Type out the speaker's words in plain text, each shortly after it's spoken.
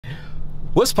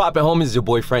What's poppin', homies? It's your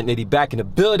boyfriend Nitty back in the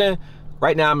building.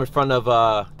 Right now I'm in front of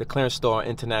the clearance store on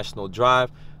International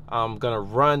Drive. I'm gonna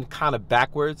run kind of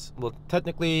backwards. Well,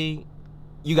 technically,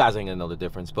 you guys ain't gonna know the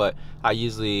difference, but I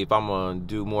usually, if I'm gonna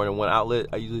do more than one outlet,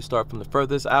 I usually start from the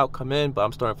furthest out, come in, but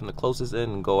I'm starting from the closest in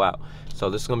and go out. So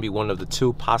this is gonna be one of the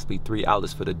 2, possibly 3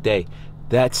 outlets for the day.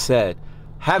 That said,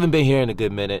 haven't been here in a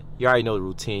good minute. You already know the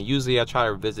routine. Usually I try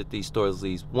to visit these stores at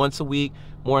least once a week,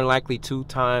 more than likely 2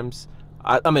 times.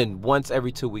 I mean, once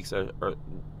every 2 weeks, or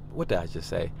what did I just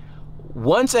say?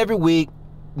 Once every week,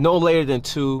 no later than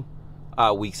 2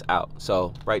 weeks out.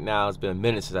 So right now, it's been a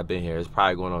minute since I've been here. It's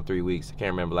probably going on 3 weeks. I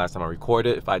can't remember last time I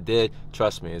recorded. If I did,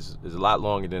 trust me, it's a lot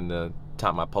longer than the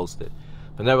time I posted.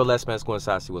 But nevertheless, man, let's go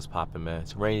inside and see what's popping, man.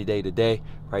 It's a rainy day today.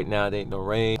 Right now, it ain't no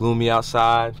rain. Gloomy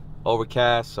outside,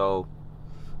 overcast, so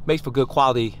makes for good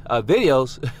quality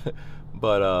videos.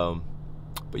 but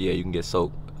yeah, you can get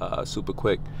soaked super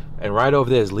quick. And right over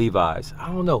there is Levi's.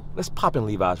 I don't know. Let's pop in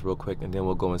Levi's real quick, and then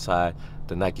we'll go inside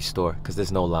the Nike store, because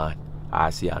there's no line.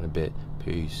 I'll see y'all in a bit.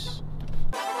 Peace.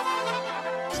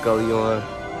 Scully on.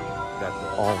 Got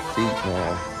the on feet,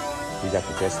 man. We got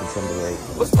the Justin Timberlake.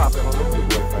 What's poppin', homie? Your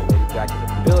boyfriend Nitty back in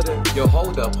the building. Yo,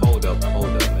 hold up,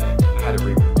 man. I had to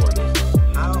re-record this.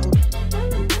 How?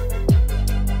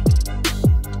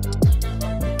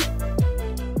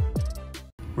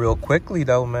 Real quickly,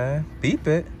 though, man. Beep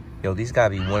it. Yo, these gotta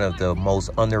be one of the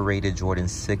most underrated Jordan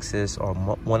 6s, or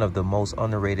one of the most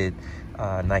underrated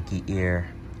Nike Air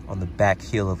on the back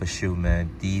heel of a shoe, man.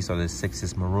 These are the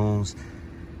 6s maroons.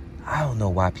 I don't know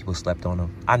why people slept on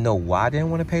them. I know why I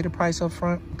didn't want to pay the price up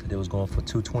front, because it was going for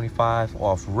 $225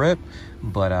 off rip,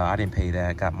 but I didn't pay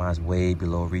that. Got mine way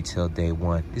below retail day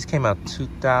one. This came out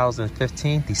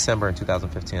 2015, December in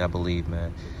 2015, I believe,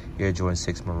 man. Air Jordan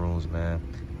 6 maroons, man.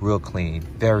 Real clean,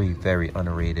 very, very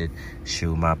underrated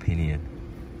shoe, in my opinion.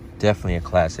 Definitely a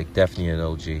classic, definitely an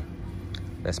OG.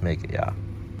 Let's make it, y'all.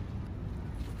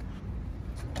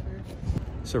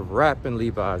 It's a wrap in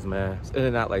Levi's, man. It's in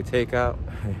and out like takeout.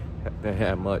 Didn't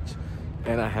have much.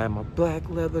 And I had my black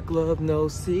leather glove, no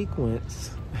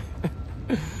sequins.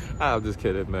 I'm just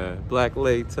kidding, man. Black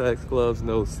latex gloves,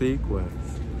 no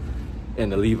sequins.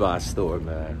 In the Levi's store,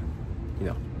 man. You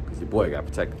know, because your boy got to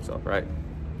protect himself, right?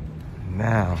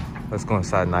 Now, let's go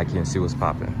inside Nike and see what's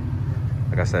popping.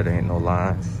 Like I said, there ain't no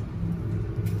lines.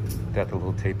 Got the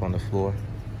little tape on the floor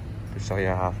to show you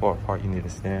how far apart you need to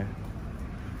stand.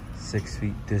 6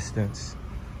 feet distance.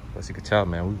 As you can tell,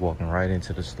 man, we walking right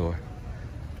into the store.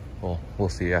 Well, we'll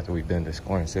see after we bend this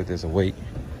corner and see if there's a wait.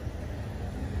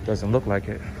 Doesn't look like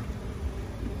it.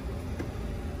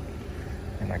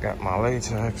 And I got my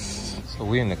latex. So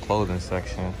we in the clothing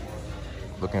section,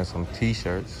 looking at some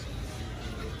t-shirts.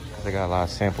 They got a lot of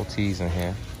sample tees in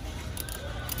here.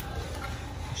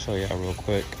 I'll show y'all real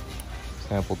quick.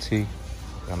 Sample tee.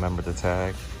 I remember the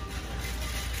tag.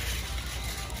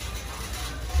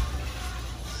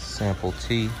 Sample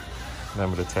tee.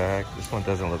 Remember the tag. This one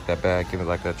doesn't look that bad. Give it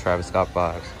like that Travis Scott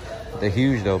vibes. They're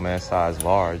huge though, man. Size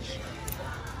large.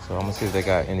 So I'm gonna see if they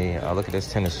got any. Look at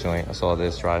this tennis joint. I saw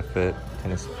this dry fit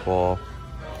tennis ball.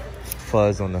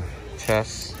 Fuzz on the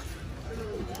chest.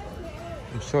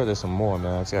 I'm sure there's some more,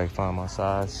 man. I just gotta find my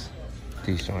size.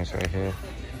 These joints right here.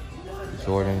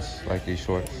 Jordans, like these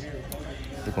shorts.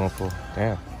 They're going for,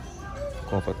 damn.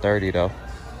 Going for 30 though.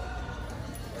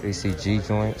 ACG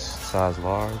joints, size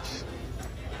large.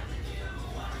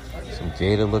 Some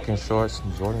Gator looking shorts,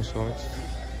 some Jordan shorts.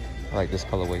 I like this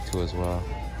colorway too as well.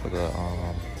 For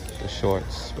the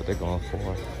shorts, what they're going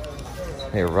for.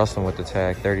 They're rustling with the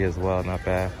tag, 30 as well, not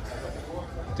bad.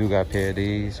 Do got a pair of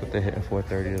these, what they're hitting for,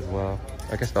 30 as well.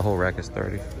 I guess the whole rack is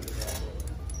 30.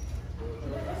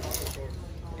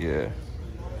 Yeah.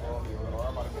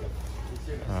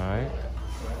 Alright.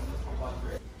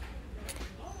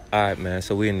 Alright, man,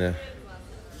 so we in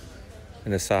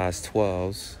the size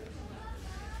 12s.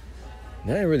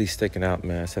 Nothing really sticking out,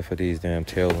 man, except for these damn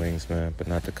tail wings, man, but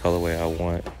not the colorway I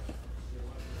want.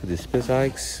 For the Spitz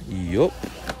Hikes, yup.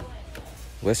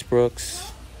 Westbrooks.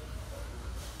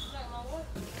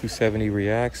 270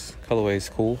 Reacts, colorway is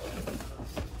cool.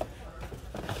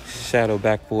 Shadow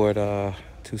backboard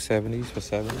 270s for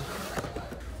 70.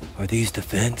 Are these the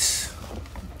vents?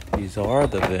 These are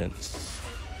the vents.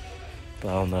 But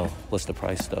I don't know. What's the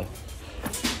price though?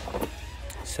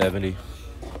 70.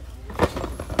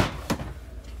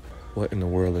 What in the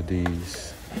world are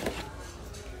these?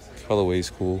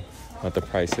 Colorway's cool. Not the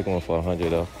price. They're going for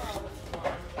 100 though.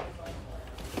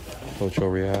 Ultra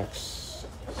Reacts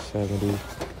 70.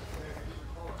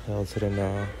 Hell to the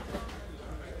no.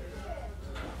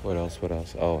 What else?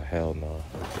 Oh, hell no.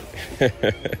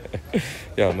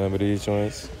 Y'all remember these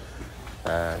joints?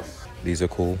 These are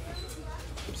cool.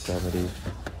 70.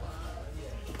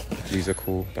 These are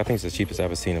cool. I think it's the cheapest I've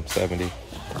ever seen them. 70.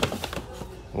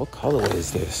 What colorway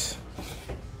is this?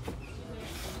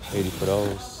 80 for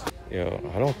those.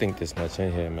 Yo, I don't think there's much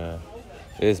in here, man.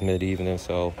 It is mid-evening,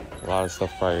 so a lot of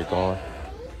stuff probably gone.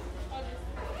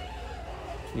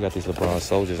 You got these LeBron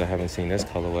Soldiers. I haven't seen this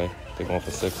colorway. They're going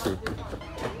for 60.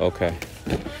 Okay.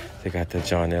 They got the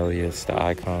John Elliott's, the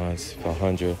Icons for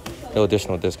 100. No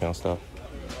additional discount stuff.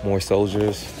 More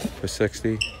Soldiers for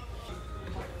 60.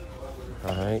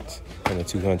 All right. And the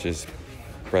 200s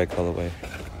red colorway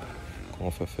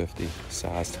going for 50.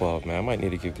 Size 12, man. I might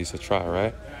need to give these a try,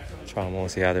 right? Try them on,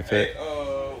 see how they fit.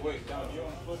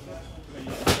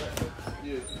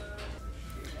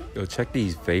 Yo, check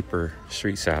these Vapor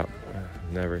Streets out.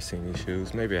 I've never seen these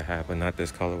shoes. Maybe I have, but not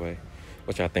this colorway.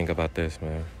 What y'all think about this,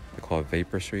 man? They call it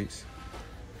Vapor Streets.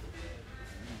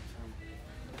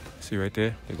 See right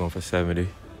there? They're going for 70.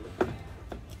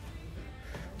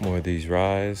 More of these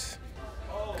Rise.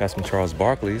 Got some Charles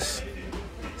Barkley's.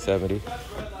 70.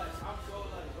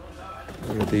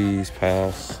 Look at these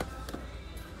Pass.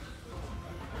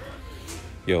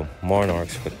 Yo,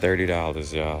 Monarchs for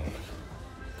 $30, y'all.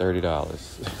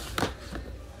 $30.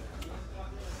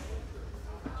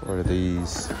 What are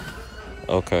these?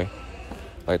 Okay.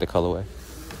 Like the colorway.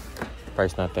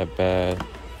 Price not that bad.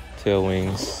 Tail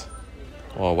wings.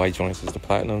 All white joints is the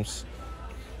platinums.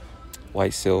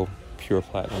 White seal, pure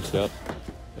platinums, yep.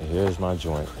 And here's my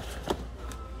joint.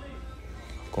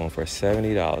 Going for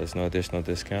 $70, no additional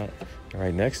discount. And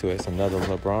right next to it is another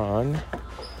LeBron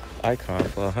Icon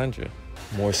for 100.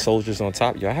 More Soldiers on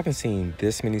top. Yo, I haven't seen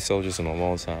this many Soldiers in a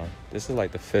long time. This is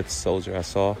like the 5th Soldier I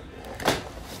saw.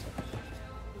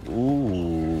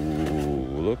 Ooh,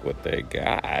 look what they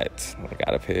got. I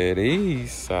got a pair of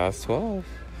these, size 12.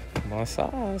 My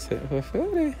size, hit for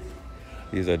 50.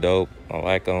 These are dope. I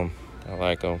like them. I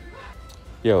like them.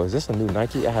 Yo, is this a new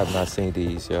Nike? I have not seen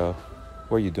these, yo.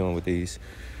 What are you doing with these?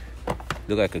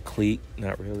 Look like a cleat,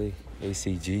 not really.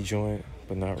 ACG joint,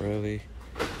 but not really.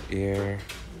 Air.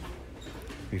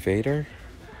 Evader?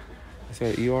 Is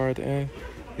that ER at the end?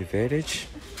 Evadage?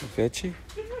 Evadage?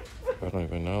 I don't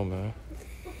even know, man.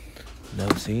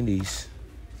 Never seen these.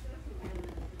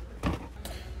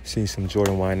 Seen some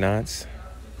Jordan Y9s.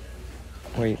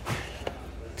 Wait,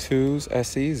 2s,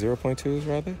 SCs, 0.2s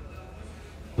rather.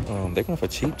 They're going for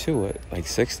cheap too, what, like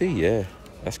 60? Yeah,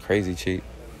 that's crazy cheap.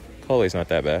 Colorway's not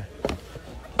that bad.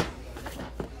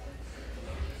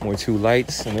 More 2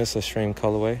 lights, and this is a stream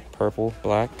colorway, purple,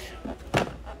 black.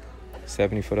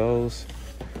 70 for those.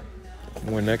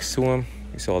 More next to them.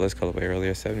 You saw this colorway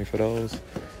earlier, 70 for those.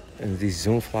 And these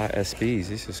Zoom Fly SBs,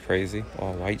 this is crazy.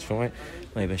 All white joint.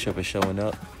 Not even sure if it's showing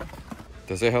up.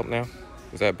 Does it help now?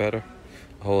 Is that better?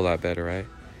 A whole lot better, right?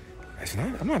 It's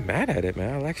not. I'm not mad at it,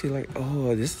 man. I actually like.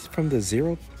 Oh, this is from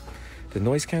the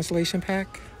noise cancellation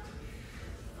pack.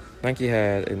 Nike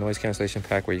had a noise cancellation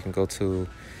pack where you can go to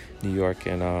New York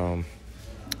and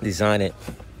design it.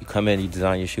 You come in, you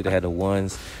design your shoe. They had the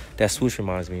ones. That swoosh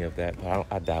reminds me of that, but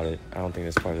I doubt it. I don't think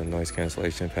it's part of the noise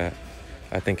cancellation pack.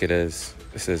 I think it is.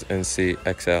 It says NC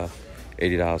XL,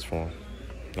 $80 for them.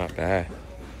 Not bad.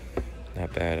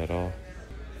 Not bad at all.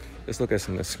 Let's look at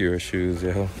some obscure shoes,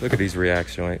 yo. Look at these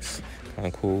React joints. Kind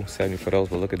of cool. 70 for those,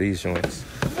 but look at these joints.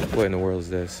 What in the world is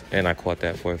this? And I caught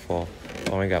that for a fall. I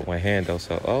only got one hand, though,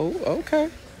 so... Oh, okay.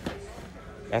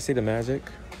 I see the magic.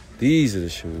 These are the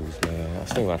shoes, man. I was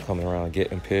thinking about coming around and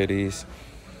getting a pair of these.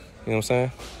 You know what I'm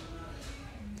saying?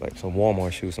 Like some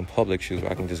Walmart shoes, some public shoes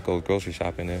where I can just go grocery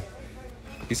shopping in.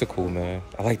 These are cool, man.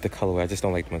 I like the colorway. I just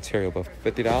don't like the material, but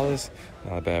 $50,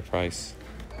 not a bad price.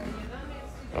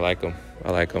 I like them.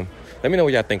 I like them. Let me know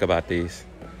what y'all think about these.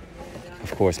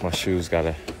 Of course, my shoes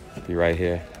gotta be right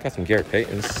here. Got some Garrett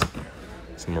Paytons.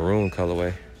 Some maroon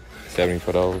colorway. 70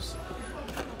 for those.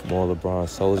 More LeBron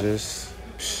Soldiers.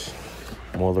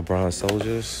 More LeBron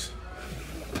Soldiers.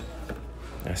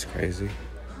 That's crazy.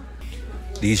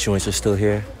 These joints are still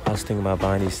here. I was thinking about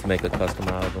buying these to make a custom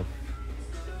out of them.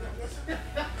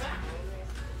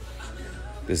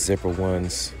 The zipper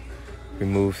ones.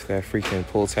 Remove that freaking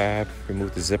pull tab.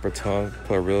 Remove the zipper tongue.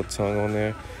 Put a real tongue on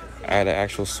there. Add an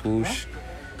actual swoosh.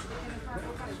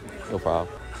 No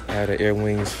problem. Add an Air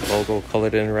Wings logo.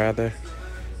 Colored in rather.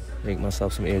 Make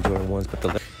myself some Air Jordan 1s.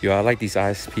 But yo, I like these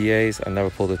ISPAs. I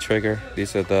never pulled the trigger.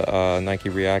 These are the Nike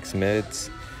Reacts mids.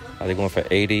 They're going for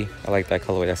 80. I like that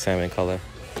colorway, that salmon color.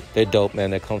 They're dope,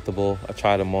 man. They're comfortable. I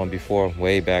tried them on before,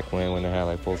 way back when they had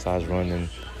like full-size run and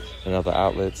other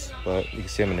outlets. But you can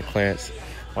see them in the clearance.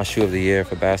 My shoe of the year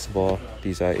for basketball.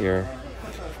 These are Air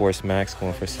Force Max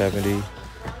going for 70.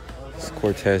 This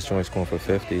Cortez joints going for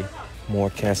 50. More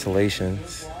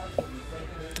cancellations.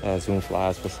 Zoom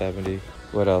flies for 70.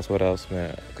 What else,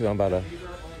 man? Because I'm about to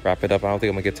wrap it up. I don't think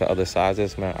I'm going to get to other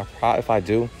sizes, man. If I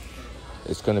do,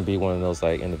 it's going to be one of those,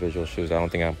 like, individual shoes. I don't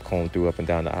think I'm going through up and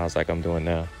down the aisles like I'm doing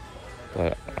now.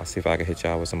 But I'll see if I can hit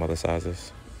y'all with some other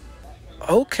sizes.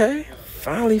 Okay,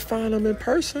 finally found them in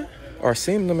person. Or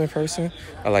seen them in person.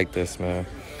 I like this, man.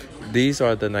 These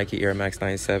are the Nike Air Max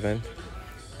 97.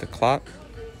 The clock.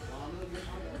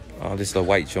 This is the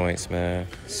white joints, man.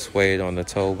 Suede on the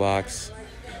toe box.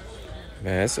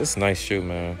 Man, it's a nice shoe,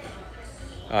 man.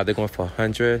 They're going for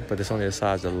 100, but it's only a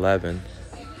size 11.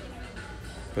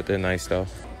 But they're nice, though.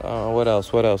 What else?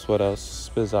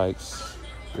 Spizikes.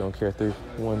 You don't care. 3,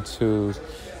 1, 2s.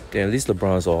 Damn, these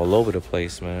LeBrons are all over the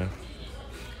place, man.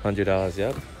 $100,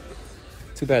 yep.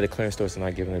 Too bad the clearance stores are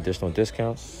not giving additional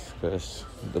discounts, because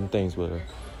them things would have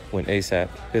went ASAP.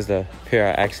 Here's the pair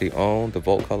I actually own, the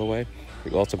Volt colorway.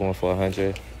 We're also going for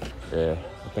 100. Yeah,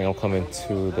 I think I'm coming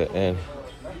to the end.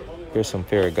 Here's some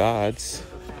Fear of Gods.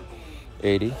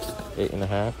 80,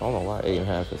 8.5. I don't know why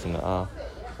 8.5 is in the aisle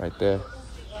right there.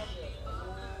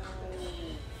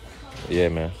 Yeah,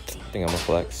 man. I think I'm a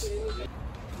flex.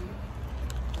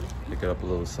 Pick it up a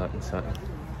little something.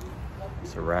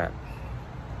 It's a wrap.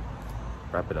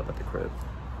 Wrap it up at the crib.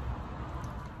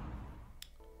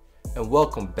 And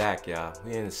welcome back, y'all.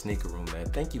 We're in the sneaker room, man.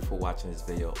 Thank you for watching this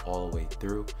video all the way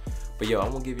through. But yo,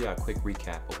 I'm gonna give you a quick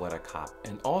recap of what I copped.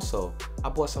 And also, I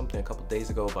bought something a couple days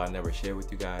ago, but I never shared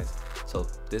with you guys. So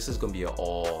this is gonna be an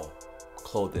all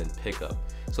clothing pickup.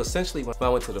 So essentially, when I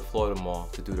went to the Florida Mall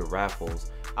to do the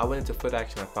raffles, I went into Foot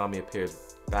Action. I found me a pair of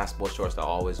basketball shorts that I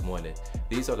always wanted.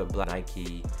 These are the black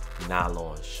Nike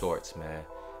nylon shorts, man.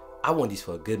 I wanted these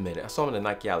for a good minute. I saw them in the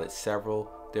Nike outlet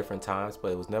several different times,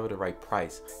 but it was never the right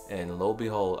price. And lo and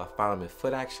behold, I found them in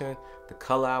Foot Action, the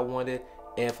color I wanted,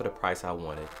 and for the price I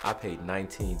wanted. I paid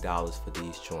 $19 for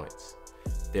these joints.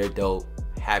 They're dope,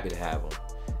 happy to have them.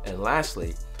 And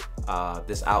lastly,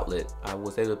 this outlet, I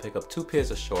was able to pick up 2 pairs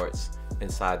of shorts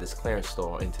inside this clearance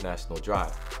store on International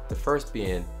Drive. The first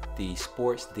being the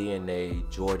Sports DNA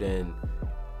Jordan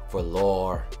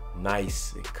velour,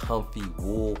 nice and comfy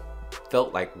wool,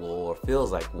 felt like wool or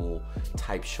feels like wool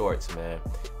type shorts, man.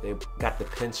 They got the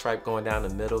pinstripe going down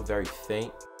the middle, very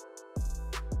faint.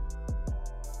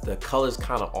 The color's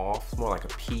kind of off, it's more like a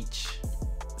peach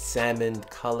salmon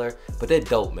color, but they're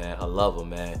dope, man. I love them,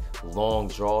 man. Long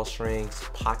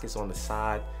drawstrings, pockets on the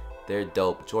side, they're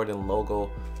dope. Jordan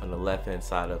logo on the left hand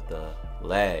side of the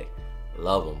leg.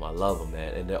 Love them, I love them,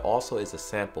 man. And there also is a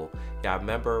sample. Y'all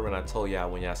remember when I told y'all,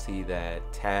 when y'all see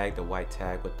that tag, the white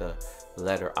tag with the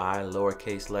letter I,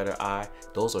 lowercase letter I,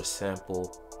 those are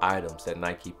sample items that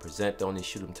Nike present. They only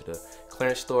shoot them to the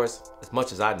clearance stores. As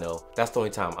much as I know, that's the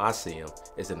only time I see them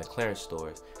is in the clearance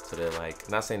stores. So they're like,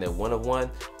 not saying they're one of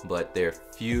one, but they're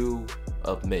few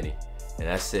of many. And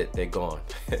that's it, they're gone.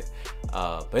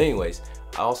 But anyways,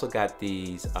 I also got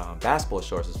these basketball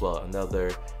shorts as well.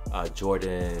 Another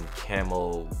Jordan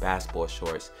camo basketball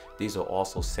shorts. These are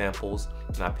also samples,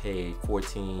 and I paid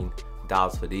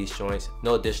 $14 for these joints.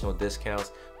 No additional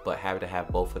discounts, but happy to have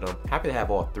both of them. Happy to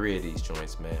have all 3 of these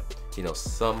joints, man. You know,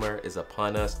 summer is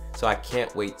upon us, so I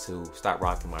can't wait to start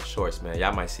rocking my shorts, man.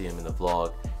 Y'all might see them in the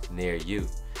vlog near you.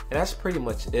 And that's pretty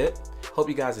much it. Hope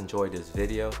you guys enjoyed this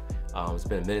video. It's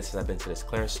been a minute since I've been to this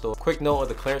clearance store. Quick note on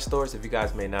the clearance stores, if you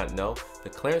guys may not know, the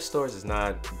clearance stores is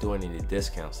not doing any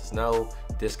discounts. There's no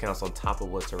discounts on top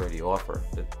of what's already offered.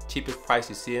 The cheapest price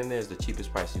you see in there is the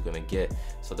cheapest price you're gonna get.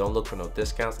 So don't look for no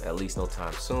discounts, at least no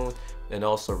time soon. And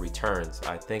also returns.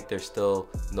 I think there's still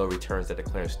no returns at the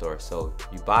clearance store. So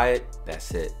you buy it,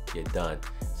 that's it, you're done.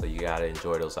 So you gotta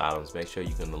enjoy those items. Make sure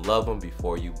you're gonna love them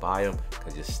before you buy them,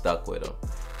 because you're stuck with them.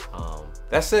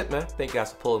 That's it, man. Thank you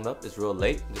guys for pulling up. It's real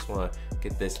late. Just want to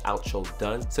get this outro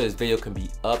done so this video can be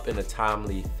up in a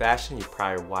timely fashion. You're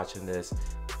probably watching this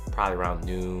probably around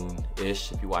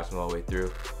noon-ish if you're watching all the way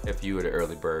through. If you were the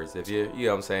early birds, if you know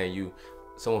what I'm saying,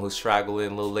 someone who's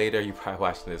straggling a little later, you're probably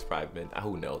watching this probably midnight.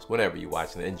 Who knows? Whenever you're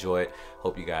watching it, enjoy it.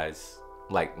 Hope you guys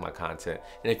like my content.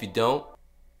 And if you don't,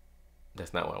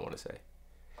 that's not what I want to say.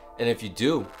 And if you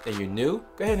do, and you're new,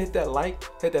 go ahead and hit that like,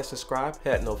 hit that subscribe, hit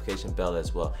that notification bell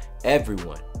as well.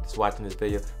 Everyone that's watching this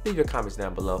video, leave your comments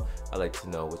down below. I'd like to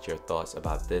know what your thoughts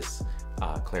about this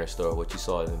clearance store, what you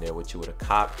saw in there, what you would have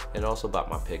copped, and also about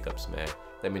my pickups, man.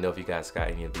 Let me know if you guys got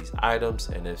any of these items,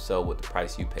 and if so, what the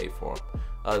price you paid for them.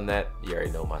 Other than that, you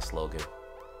already know my slogan.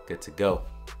 Good to go.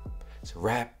 It's a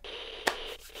wrap.